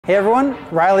Hey everyone,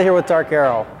 Riley here with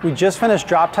DarkAero. We just finished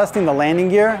drop testing the landing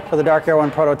gear for the DarkAero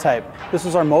 1 prototype. This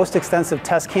was our most extensive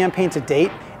test campaign to date,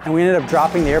 and we ended up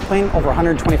dropping the airplane over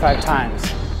 125 times.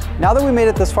 Now that we made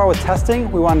it this far with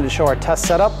testing, we wanted to show our test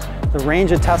setup, the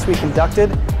range of tests we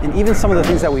conducted, and even some of the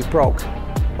things that we broke.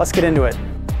 Let's get into it.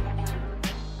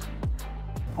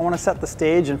 I want to set the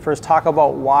stage and first talk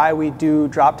about why we do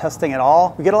drop testing at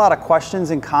all. We get a lot of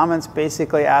questions and comments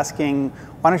basically asking,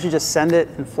 why don't you just send it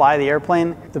and fly the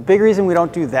airplane? The big reason we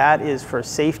don't do that is for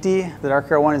safety. The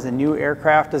DarkAero 1 is a new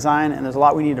aircraft design and there's a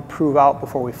lot we need to prove out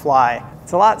before we fly.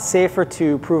 It's a lot safer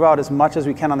to prove out as much as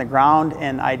we can on the ground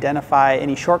and identify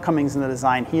any shortcomings in the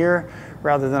design here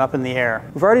rather than up in the air.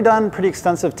 We've already done pretty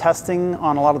extensive testing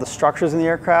on a lot of the structures in the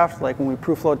aircraft, like when we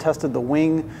proof load tested the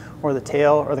wing or the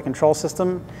tail or the control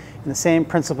system. And the same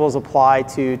principles apply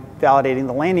to validating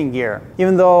the landing gear.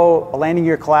 Even though a landing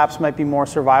gear collapse might be more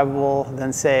survivable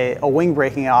than, say, a wing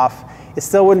breaking off, it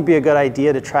still wouldn't be a good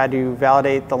idea to try to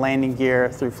validate the landing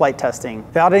gear through flight testing.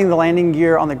 Validating the landing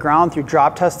gear on the ground through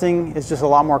drop testing is just a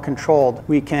lot more controlled.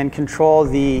 We can control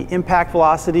the impact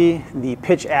velocity, the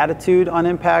pitch attitude on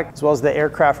impact, as well as the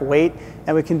aircraft weight,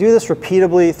 and we can do this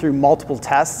repeatably through multiple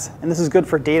tests, and this is good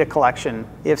for data collection.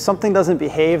 If something doesn't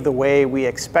behave the way we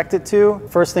expect it to,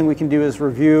 first thing we can do is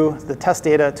review the test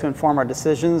data to inform our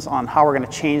decisions on how we're going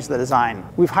to change the design.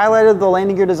 We've highlighted the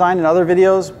landing gear design in other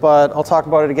videos, but I'll talk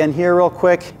about it again here real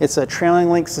quick. It's a trailing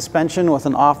link suspension with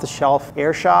an off-the-shelf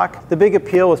air shock. The big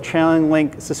appeal with trailing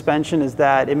link suspension is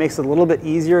that it makes it a little bit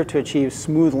easier to achieve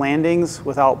smooth landings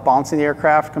without bouncing the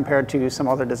aircraft compared to some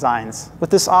other designs. With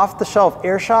this off-the-shelf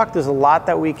air shock, there's a lot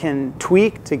that we can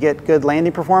tweak to get good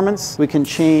landing performance. We can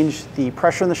change the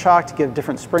pressure in the shock to give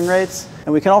different spring rates,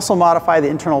 and we can also modify the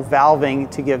internal valving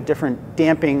to give different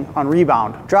damping on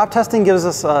rebound. Drop testing gives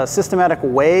us a systematic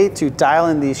way to dial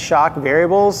in these shock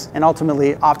variables and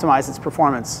ultimately optimize its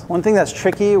performance. One thing that's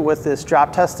tricky with this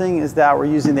drop testing is that we're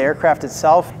using the aircraft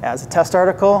itself as a test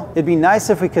article. It'd be nice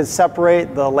if we could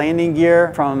separate the landing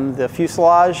gear from the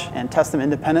fuselage and test them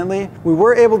independently. We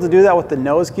were able to do that with the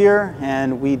nose gear,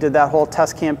 and we did that whole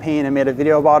test campaign and made a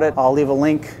video about it. I'll leave a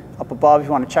link up above if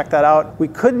you want to check that out. We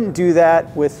couldn't do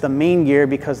that with the main gear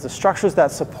because the structures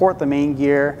that support the main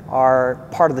gear are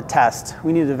part of the test.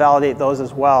 We need to validate those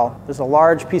as well. There's a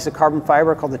large piece of carbon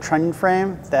fiber called the trunnion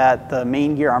frame that the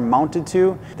main gear are mounted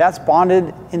to. That's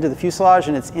bonded into the fuselage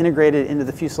and it's integrated into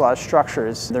the fuselage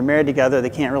structures. They're married together, they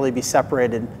can't really be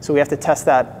separated. So we have to test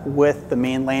that with the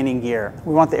main landing gear.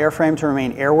 We want the airframe to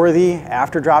remain airworthy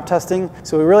after drop testing.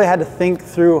 So we really had to think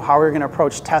through how we're going to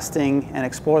approach testing and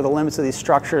explore the limits of these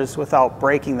structures without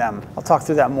breaking them. I'll talk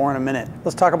through that more in a minute.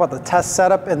 Let's talk about the test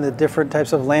setup and the different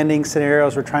types of landing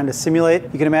scenarios we're trying to simulate.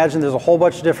 You can imagine there's a whole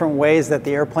bunch of different ways that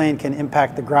the airplane can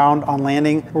impact the ground on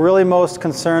landing. We're really most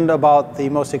concerned about the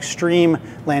most extreme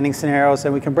landing scenarios,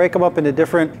 and we can break them up into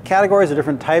different categories or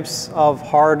different types of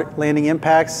hard landing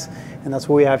impacts, and that's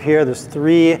what we have here. There's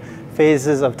 3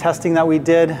 phases of testing that we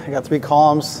did. I got 3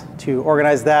 columns to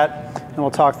organize that, and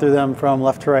we'll talk through them from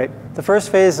left to right. The first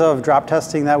phase of drop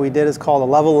testing that we did is called a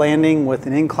level landing with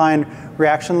an incline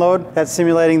reaction load. That's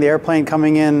simulating the airplane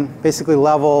coming in basically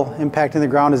level, impacting the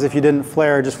ground as if you didn't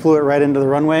flare, just flew it right into the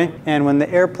runway. And when the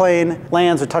airplane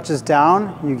lands or touches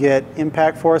down, you get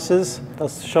impact forces.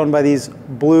 That's shown by these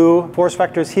blue force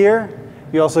vectors here.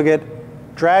 You also get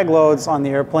drag loads on the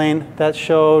airplane. That's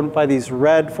shown by these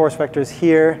red force vectors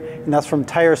here, and that's from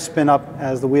tire spin up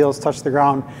as the wheels touch the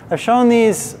ground. I've shown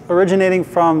these originating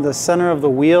from the center of the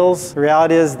wheels. The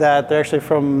reality is that they're actually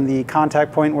from the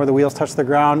contact point where the wheels touch the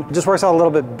ground. It just works out a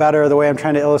little bit better the way I'm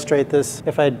trying to illustrate this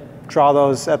if I draw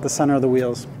those at the center of the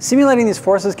wheels. Simulating these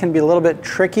forces can be a little bit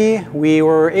tricky. We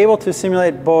were able to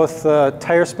simulate both the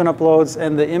tire spin up loads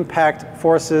and the impact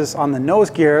forces on the nose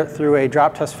gear through a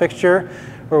drop test fixture,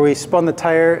 where we spun the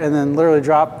tire and then literally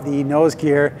dropped the nose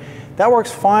gear. That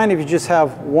works fine if you just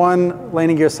have one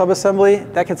landing gear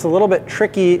subassembly. That gets a little bit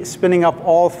tricky spinning up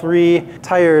all 3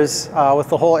 tires with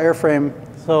the whole airframe.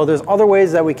 So there's other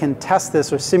ways that we can test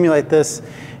this or simulate this,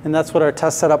 and that's what our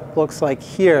test setup looks like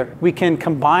here. We can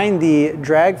combine the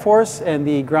drag force and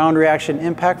the ground reaction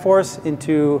impact force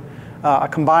into a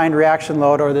combined reaction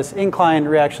load, or this inclined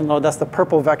reaction load. That's the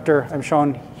purple vector I'm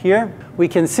showing here. We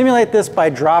can simulate this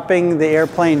by dropping the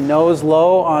airplane nose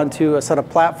low onto a set of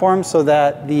platforms so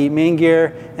that the main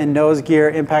gear and nose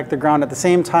gear impact the ground at the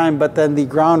same time, but then the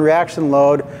ground reaction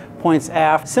load points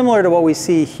aft, similar to what we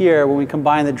see here when we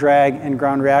combine the drag and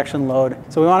ground reaction load.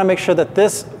 So we want to make sure that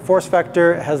this force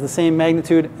vector has the same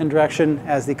magnitude and direction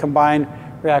as the combined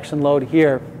reaction load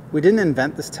here. We didn't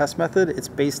invent this test method. It's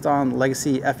based on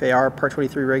legacy FAR Part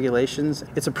 23 regulations.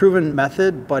 It's a proven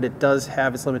method, but it does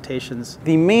have its limitations.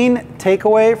 The main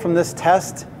takeaway from this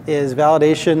test is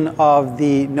validation of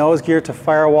the nose gear to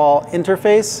firewall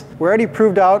interface. We already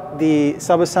proved out the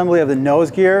subassembly of the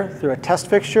nose gear through a test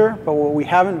fixture, but what we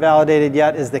haven't validated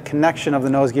yet is the connection of the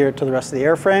nose gear to the rest of the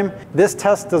airframe. This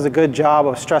test does a good job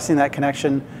of stressing that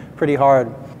connection pretty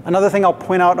hard. Another thing I'll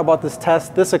point out about this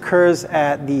test, this occurs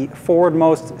at the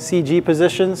forwardmost CG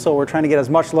position, so we're trying to get as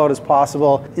much load as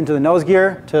possible into the nose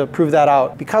gear to prove that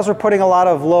out. Because we're putting a lot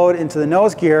of load into the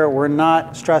nose gear, we're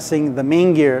not stressing the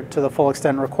main gear to the full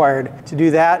extent required. To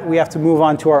do that, we have to move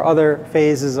on to our other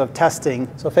phases of testing.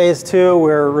 So phase 2,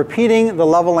 we're repeating the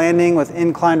level landing with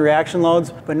inclined reaction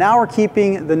loads, but now we're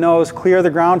keeping the nose clear of the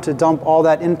ground to dump all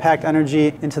that impact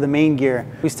energy into the main gear.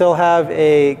 We still have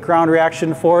a ground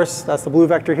reaction force, that's the blue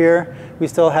vector here. We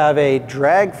still have a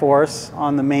drag force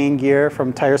on the main gear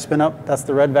from tire spin up, that's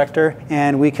the red vector,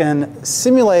 and we can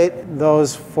simulate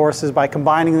those forces by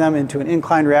combining them into an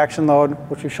inclined reaction load,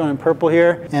 which we've shown in purple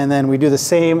here, and then we do the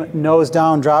same nose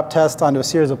down drop test onto a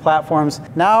series of platforms.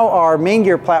 Now our main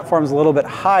gear platform is a little bit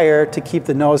higher to keep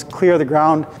the nose clear of the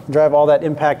ground and drive all that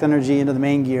impact energy into the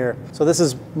main gear. So this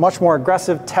is much more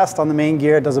aggressive test on the main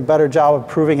gear. It does a better job of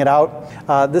proving it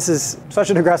out. This is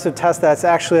such an aggressive test that's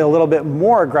actually a little bit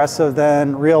more aggressive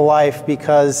than real life,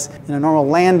 because in a normal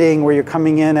landing where you're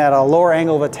coming in at a lower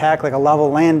angle of attack, like a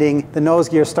level landing, the nose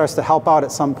gear starts to help out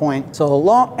at some point. So a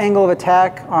low angle of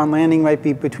attack on landing might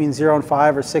be between 0 and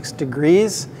 5 or 6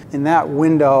 degrees. In that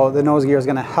window, the nose gear is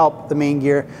going to help the main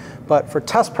gear. But for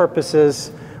test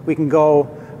purposes, we can go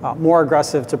more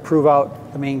aggressive to prove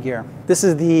out the main gear. This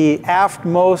is the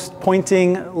aftmost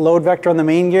pointing load vector on the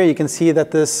main gear. You can see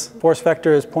that this force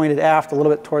vector is pointed aft a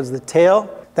little bit towards the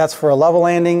tail. That's for a level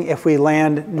landing. If we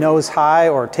land nose high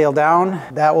or tail down,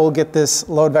 that will get this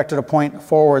load vector to point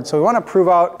forward. So we want to prove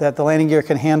out that the landing gear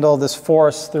can handle this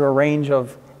force through a range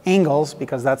of angles,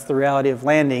 because that's the reality of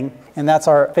landing. And that's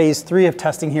our phase 3 of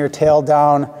testing here, tail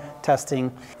down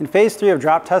testing. In phase 3 of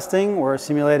drop testing, we're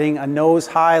simulating a nose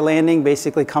high landing,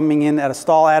 basically coming in at a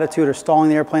stall attitude or stalling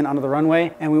the airplane onto the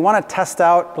runway. And we want to test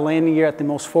out the landing gear at the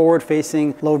most forward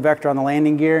facing load vector on the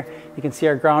landing gear. You can see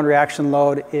our ground reaction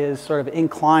load is sort of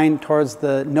inclined towards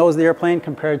the nose of the airplane,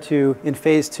 compared to in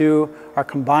phase 2, our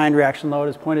combined reaction load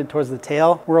is pointed towards the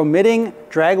tail. We're omitting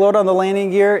drag load on the landing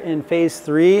gear in phase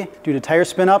 3 due to tire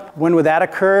spin up. When would that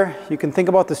occur? You can think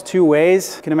about this 2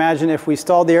 ways. You can imagine if we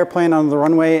stalled the airplane on the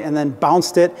runway and then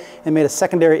bounced it and made a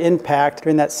secondary impact.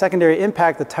 During that secondary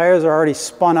impact, the tires are already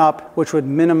spun up, which would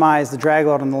minimize the drag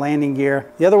load on the landing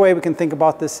gear. The other way we can think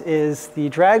about this is the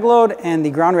drag load and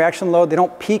the ground reaction load, they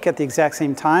don't peak at the exact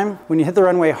same time. When you hit the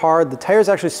runway hard, the tires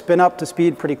actually spin up to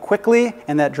speed pretty quickly,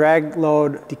 and that drag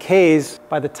load decays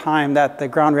by the time that the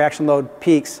ground reaction load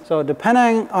peaks. So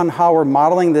depending on how we're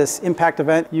modeling this impact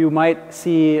event, you might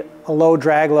see a low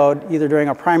drag load either during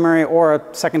a primary or a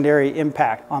secondary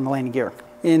impact on the landing gear.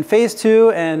 In phase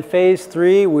 2 and phase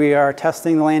 3, we are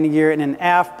testing the landing gear in an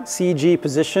aft CG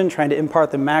position, trying to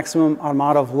impart the maximum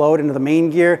amount of load into the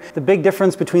main gear. The big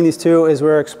difference between these two is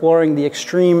we're exploring the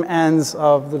extreme ends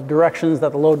of the directions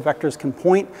that the load vectors can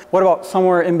point. What about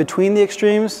somewhere in between the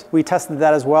extremes? We tested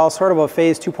that as well, sort of a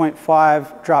phase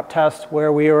 2.5 drop test,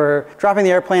 where we were dropping the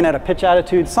airplane at a pitch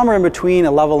attitude somewhere in between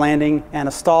a level landing and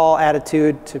a stall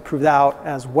attitude to prove that out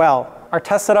as well. Our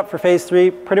test setup for phase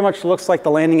 3 pretty much looks like the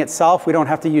landing itself. We don't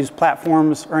have to use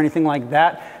platforms or anything like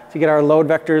that to get our load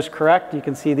vectors correct. You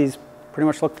can see these pretty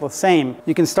much look the same.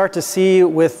 You can start to see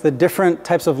with the different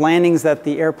types of landings that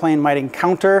the airplane might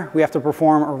encounter, we have to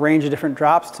perform a range of different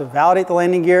drops to validate the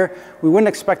landing gear. We wouldn't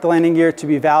expect the landing gear to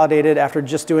be validated after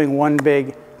just doing one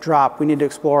big drop. We need to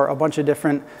explore a bunch of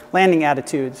different landing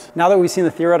attitudes. Now that we've seen the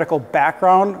theoretical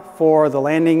background for the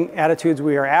landing attitudes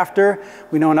we are after,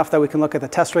 we know enough that we can look at the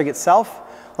test rig itself.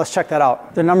 Let's check that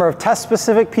out. The number of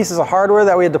test-specific pieces of hardware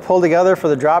that we had to pull together for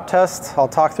the drop test, I'll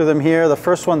talk through them here. The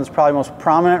first one that's probably most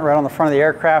prominent right on the front of the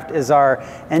aircraft is our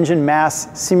engine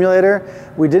mass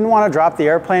simulator. We didn't want to drop the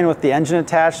airplane with the engine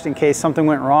attached in case something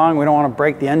went wrong. We don't want to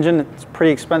break the engine. It's a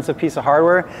pretty expensive piece of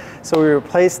hardware. So we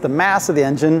replaced the mass of the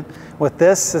engine with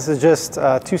this. This is just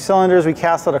 2 cylinders we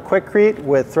cast out of Quikrete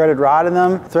with threaded rod in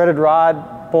them. Threaded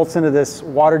rod bolts into this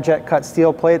water jet cut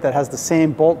steel plate that has the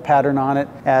same bolt pattern on it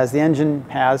as the engine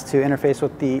has to interface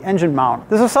with the engine mount.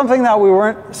 This is something that we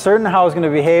weren't certain how it was going to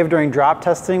behave during drop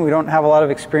testing. We don't have a lot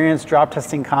of experience drop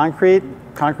testing concrete.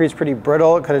 concrete's pretty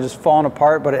brittle. It could have just fallen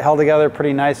apart, but it held together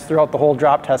pretty nice throughout the whole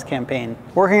drop test campaign.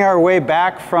 Working our way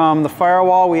back from the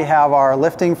firewall, we have our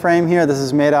lifting frame here. This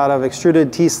is made out of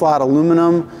extruded T-slot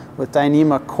aluminum with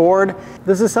Dyneema cord.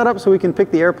 This is set up so we can pick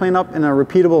the airplane up in a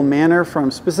repeatable manner from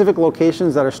specific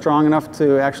locations that are strong enough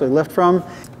to actually lift from.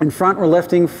 In front, we're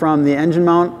lifting from the engine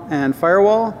mount and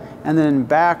firewall. And then in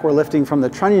back, we're lifting from the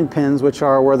trunnion pins, which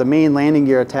are where the main landing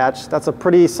gear attached. That's a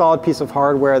pretty solid piece of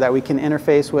hardware that we can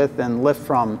interface with and lift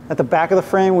from. At the back of the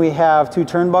frame, we have 2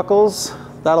 turnbuckles.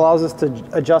 That allows us to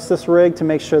adjust this rig to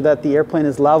make sure that the airplane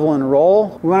is level and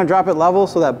roll. We want to drop it level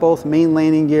so that both main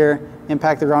landing gear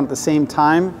impact the ground at the same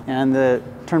time, and the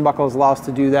turnbuckles allow us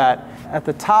to do that. At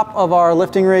the top of our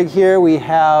lifting rig here, we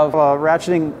have a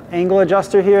ratcheting angle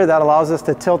adjuster here that allows us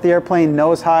to tilt the airplane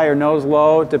nose high or nose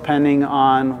low depending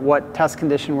on what test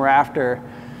condition we're after.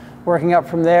 Working up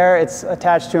from there, it's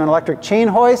attached to an electric chain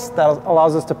hoist that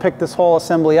allows us to pick this whole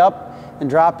assembly up and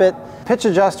drop it. Pitch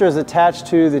adjuster is attached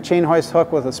to the chain hoist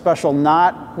hook with a special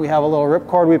knot. We have a little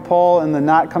ripcord we pull and the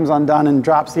knot comes undone and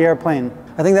drops the airplane.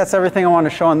 I think that's everything I want to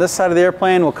show on this side of the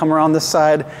airplane. We'll come around this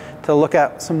side to look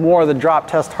at some more of the drop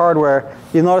test hardware.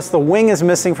 You'll notice the wing is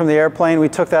missing from the airplane. We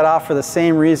took that off for the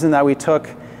same reason that we took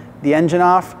the engine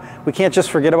off. We can't just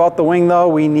forget about the wing though.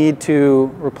 We need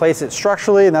to replace it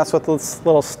structurally, and that's what this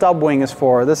little stub wing is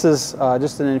for. This is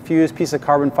just an infused piece of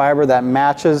carbon fiber that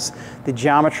matches the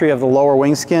geometry of the lower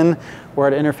wing skin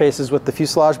where it interfaces with the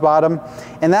fuselage bottom.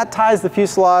 And that ties the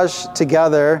fuselage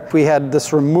together. If we had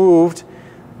this removed,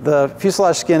 the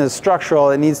fuselage skin is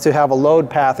structural. It needs to have a load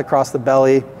path across the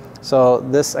belly. So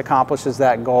this accomplishes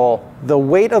that goal. The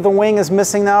weight of the wing is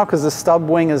missing now because the stub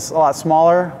wing is a lot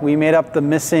smaller. We made up the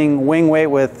missing wing weight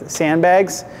with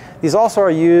sandbags. These also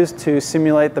are used to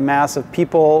simulate the mass of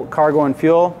people, cargo, and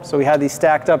fuel. So we had these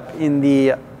stacked up in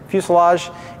the fuselage,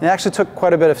 and it actually took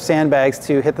quite a bit of sandbags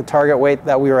to hit the target weight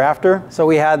that we were after. So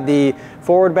we had the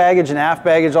forward baggage and aft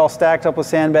baggage all stacked up with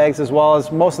sandbags, as well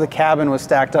as most of the cabin was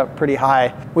stacked up pretty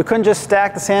high. We couldn't just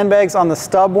stack the sandbags on the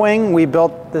stub wing. We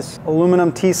built this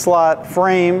aluminum T-slot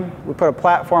frame. We put a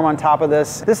platform on top of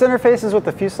this. This interfaces with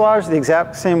the fuselage the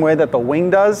exact same way that the wing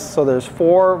does. So there's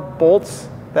 4 bolts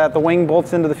that the wing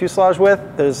bolts into the fuselage with.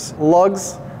 There's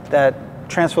lugs that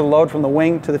transfer the load from the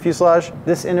wing to the fuselage.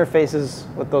 This interfaces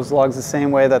with those lugs the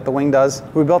same way that the wing does.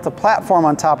 We built a platform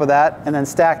on top of that and then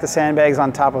stacked the sandbags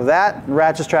on top of that and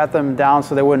ratchet strapped them down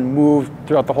so they wouldn't move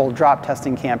throughout the whole drop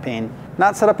testing campaign.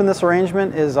 Not set up in this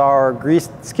arrangement is our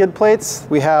greased skid plates.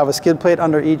 We have a skid plate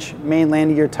under each main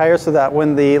landing gear tire so that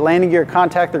when the landing gear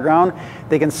contact the ground,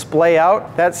 they can splay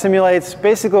out. That simulates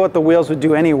basically what the wheels would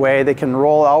do anyway. They can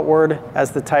roll outward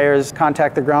as the tires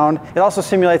contact the ground. It also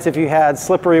simulates if you had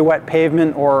slippery wet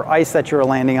pavement or ice that you were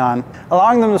landing on.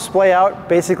 Allowing them to splay out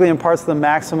basically imparts the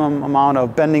maximum amount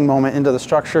of bending moment into the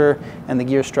structure and the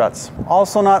gear struts.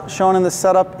 Also not shown in this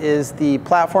setup is the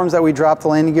platforms that we dropped the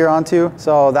landing gear onto.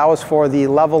 So that was for the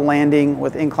level landing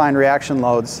with inclined reaction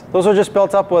loads. Those are just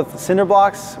built up with cinder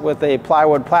blocks with a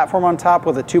plywood platform on top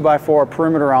with a 2x4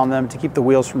 perimeter around them to keep the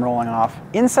wheels from rolling off.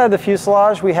 Inside the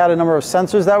fuselage, we had a number of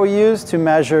sensors that we used to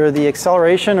measure the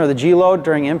acceleration or the G load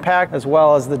during impact, as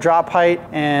well as the drop height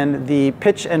and the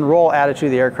pitch and roll attitude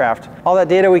of the aircraft. All that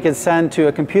data we could send to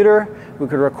a computer. We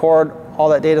could record all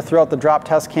that data throughout the drop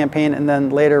test campaign and then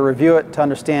later review it to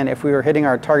understand if we were hitting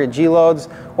our target G loads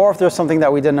or if there's something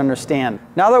that we didn't understand.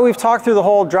 Now that we've talked through the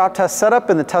whole drop test setup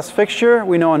and the test fixture,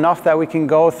 we know enough that we can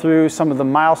go through some of the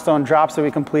milestone drops that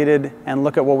we completed and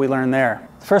look at what we learned there.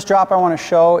 The first drop I want to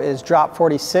show is drop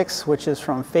 46, which is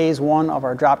from phase 1 of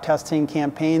our drop testing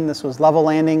campaign. This was level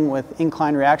landing with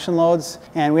inclined reaction loads,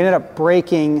 and we ended up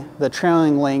breaking the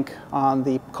trailing link on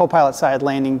the co-pilot side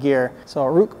landing gear. So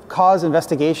a root cause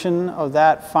investigation of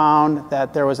that found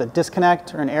that there was a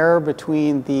disconnect or an error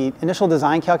between the initial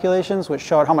design calculations, which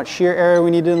showed how much shear area we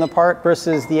needed in the part,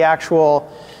 versus the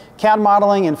actual CAD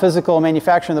modeling and physical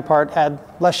manufacturing of the part had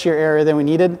less shear area than we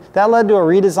needed. That led to a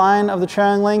redesign of the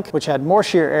trailing link, which had more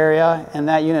shear area, and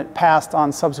that unit passed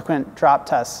on subsequent drop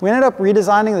tests. We ended up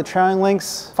redesigning the trailing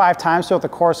links 5 times throughout the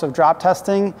course of drop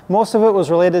testing. Most of it was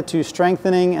related to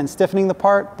strengthening and stiffening the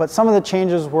part, but some of the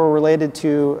changes were related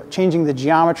to changing the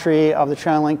geometry of the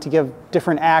trailing link to give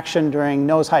different action during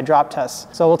nose-high drop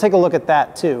tests. So we'll take a look at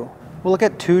that too. We'll look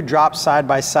at two drops side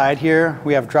by side here.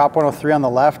 We have drop 103 on the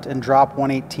left and drop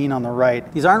 118 on the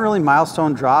right. These aren't really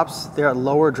milestone drops. They're at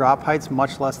lower drop heights,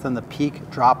 much less than the peak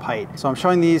drop height. So I'm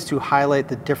showing these to highlight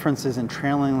the differences in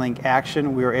trailing link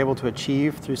action we were able to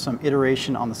achieve through some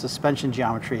iteration on the suspension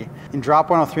geometry. In drop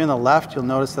 103 on the left, you'll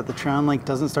notice that the trailing link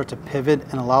doesn't start to pivot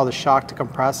and allow the shock to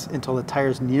compress until the tire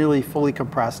is nearly fully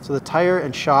compressed. So the tire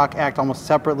and shock act almost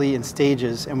separately in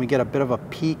stages, and we get a bit of a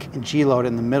peak in G-load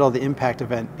in the middle of the impact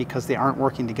event because they aren't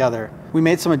working together. We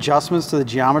made some adjustments to the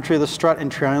geometry of the strut and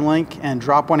trailing link, and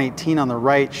drop 118 on the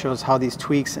right shows how these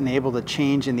tweaks enable the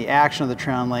change in the action of the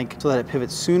trailing link so that it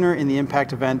pivots sooner in the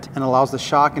impact event and allows the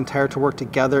shock and tire to work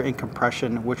together in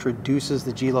compression, which reduces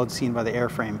the G-load seen by the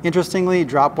airframe. Interestingly,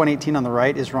 drop 118 on the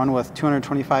right is run with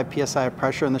 225 psi of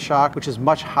pressure in the shock, which is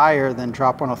much higher than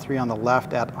drop 103 on the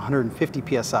left at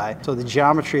 150 psi. So the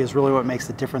geometry is really what makes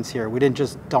the difference here. We didn't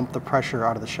just dump the pressure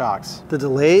out of the shocks. The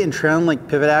delay in trailing link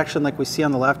pivot action like we see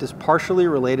on the left is partially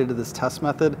related to this test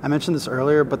method. I mentioned this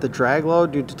earlier, but the drag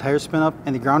load due to tire spin up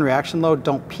and the ground reaction load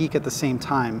don't peak at the same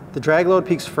time. The drag load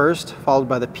peaks first, followed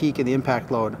by the peak in the impact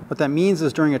load. What that means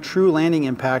is during a true landing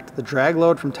impact, the drag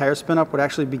load from tire spin up would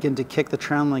actually begin to kick the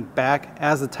trailing link back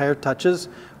as the tire touches,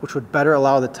 which would better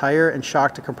allow the tire and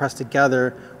shock to compress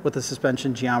together with the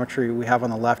suspension geometry we have on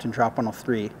the left in drop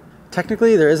 103.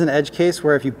 Technically, there is an edge case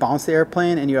where if you bounce the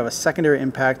airplane and you have a secondary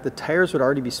impact, the tires would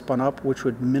already be spun up, which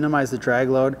would minimize the drag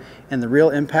load, and the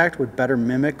real impact would better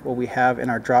mimic what we have in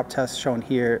our drop test shown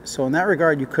here. So in that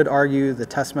regard, you could argue the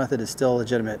test method is still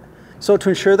legitimate. So to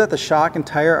ensure that the shock and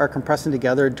tire are compressing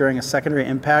together during a secondary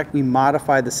impact, we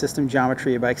modified the system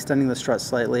geometry by extending the strut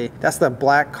slightly. That's the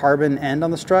black carbon end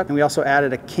on the strut, and we also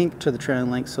added a kink to the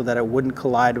trailing link so that it wouldn't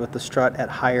collide with the strut at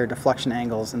higher deflection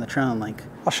angles in the trailing link.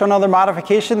 I'll show another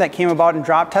modification that came about in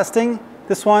drop testing.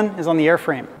 This one is on the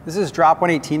airframe. This is drop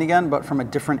 118 again, but from a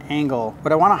different angle.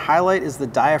 What I want to highlight is the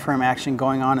diaphragm action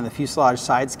going on in the fuselage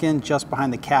side skin just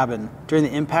behind the cabin. During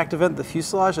the impact event, the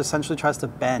fuselage essentially tries to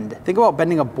bend. Think about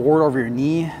bending a board over your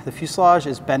knee. The fuselage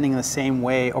is bending the same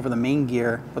way over the main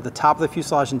gear, but the top of the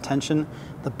fuselage in tension,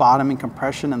 the bottom in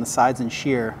compression, and the sides in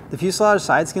shear. The fuselage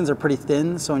side skins are pretty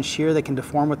thin, so in shear they can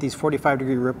deform with these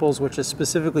 45-degree ripples, which is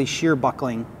specifically shear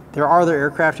buckling. There are other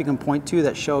aircraft you can point to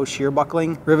that show shear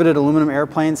buckling. Riveted aluminum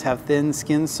airplanes have thin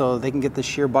skins, so they can get the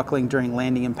shear buckling during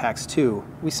landing impacts too.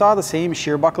 We saw the same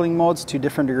shear buckling modes to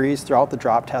different degrees throughout the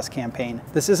drop test campaign.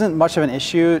 This isn't much of an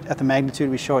issue at the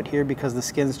magnitude we show it here because the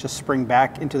skins just spring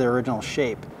back into their original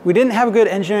shape. We didn't have a good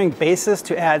engineering basis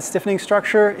to add stiffening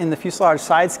structure in the fuselage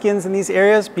side skins in these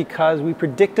areas because we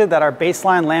predicted that our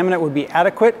baseline laminate would be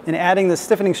adequate, and adding the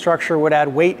stiffening structure would add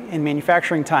weight and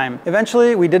manufacturing time.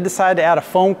 Eventually, we did decide to add a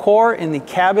foam core in the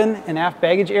cabin and aft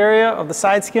baggage area of the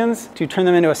side skins to turn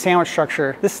them into a sandwich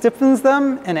structure. This stiffens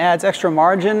them and adds extra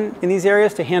margin in these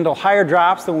areas to handle higher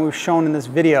drops than we've shown in this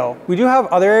video. We do have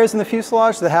other areas in the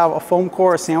fuselage that have a foam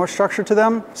core or sandwich structure to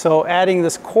them, so adding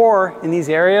this core in these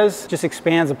areas just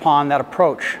expands upon that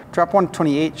approach. Drop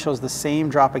 128 shows the same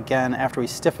drop again after we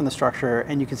stiffen the structure,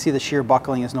 and you can see the shear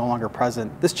buckling is no longer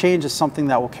present. This change is something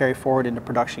that will carry forward into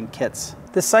production kits.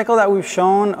 This cycle that we've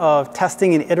shown of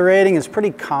testing and iterating is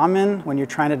pretty common when you're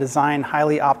trying to design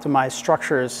highly optimized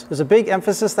structures. There's a big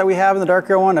emphasis that we have in the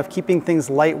DarkAero one of keeping things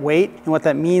lightweight, and what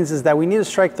that means is that we need to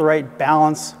strike the right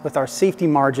balance with our safety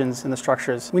margins in the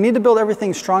structures. We need to build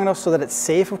everything strong enough so that it's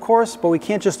safe, of course, but we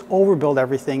can't just overbuild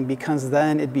everything because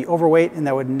then it'd be overweight and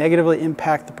that would negatively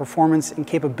impact the performance and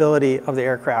capability of the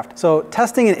aircraft. So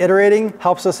testing and iterating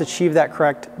helps us achieve that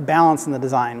correct balance in the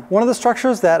design. One of the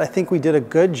structures that I think we did a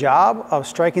good job of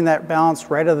striking that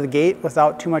balance right out of the gate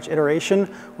without too much iteration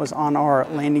was on our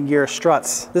landing gear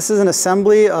struts. This is an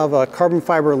assembly of a carbon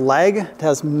fiber leg. It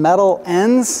has metal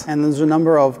ends, and there's a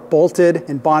number of bolted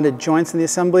and bonded joints in the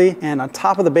assembly. And on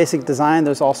top of the basic design,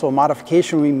 there's also a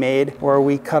modification we made where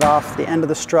we cut off the end of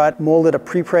the strut, molded a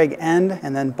pre-preg end,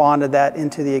 and then bonded that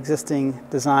into the existing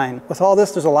design. With all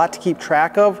this, there's a lot to keep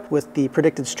track of with the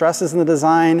predicted stresses in the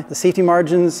design, the safety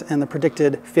margins, and the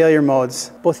predicted failure modes.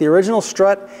 Both the original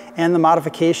strut and the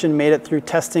modification made it through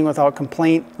testing without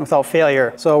complaint and without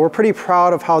failure. So we're pretty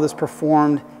proud of how this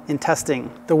performed in testing.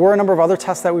 There were a number of other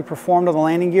tests that we performed on the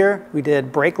landing gear. We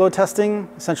did brake load testing,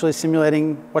 essentially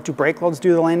simulating what do brake loads do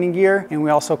to the landing gear, and we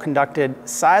also conducted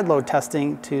side load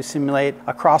testing to simulate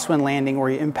a crosswind landing where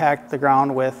you impact the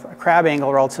ground with a crab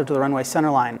angle relative to the runway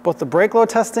centerline. Both the brake load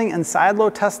testing and side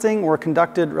load testing were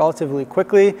conducted relatively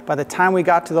quickly. By the time we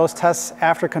got to those tests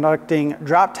after conducting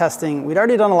drop testing, we'd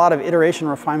already done a lot of iteration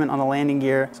refinement on the landing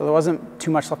gear, so there wasn't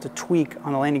too much left to tweak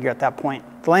on the landing gear at that point.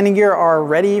 The landing gear are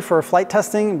ready for flight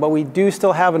testing, but we do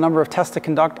still have a number of tests to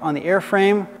conduct on the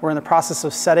airframe. We're in the process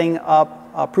of setting up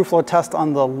proof load test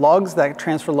on the lugs that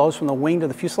transfer loads from the wing to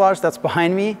the fuselage. That's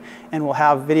behind me, and we'll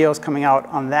have videos coming out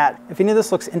on that. If any of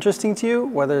this looks interesting to you,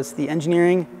 whether it's the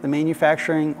engineering, the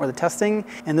manufacturing, or the testing,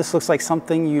 and this looks like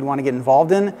something you'd want to get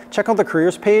involved in, check out the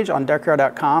careers page on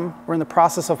DarkAero.com. We're in the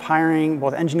process of hiring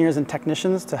both engineers and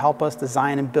technicians to help us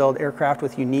design and build aircraft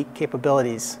with unique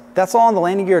capabilities. That's all on the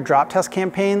landing gear drop test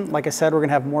campaign. Like I said, we're going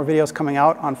to have more videos coming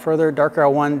out on further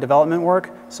DarkAero 1 development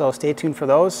work, so stay tuned for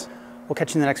those. We'll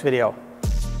catch you in the next video.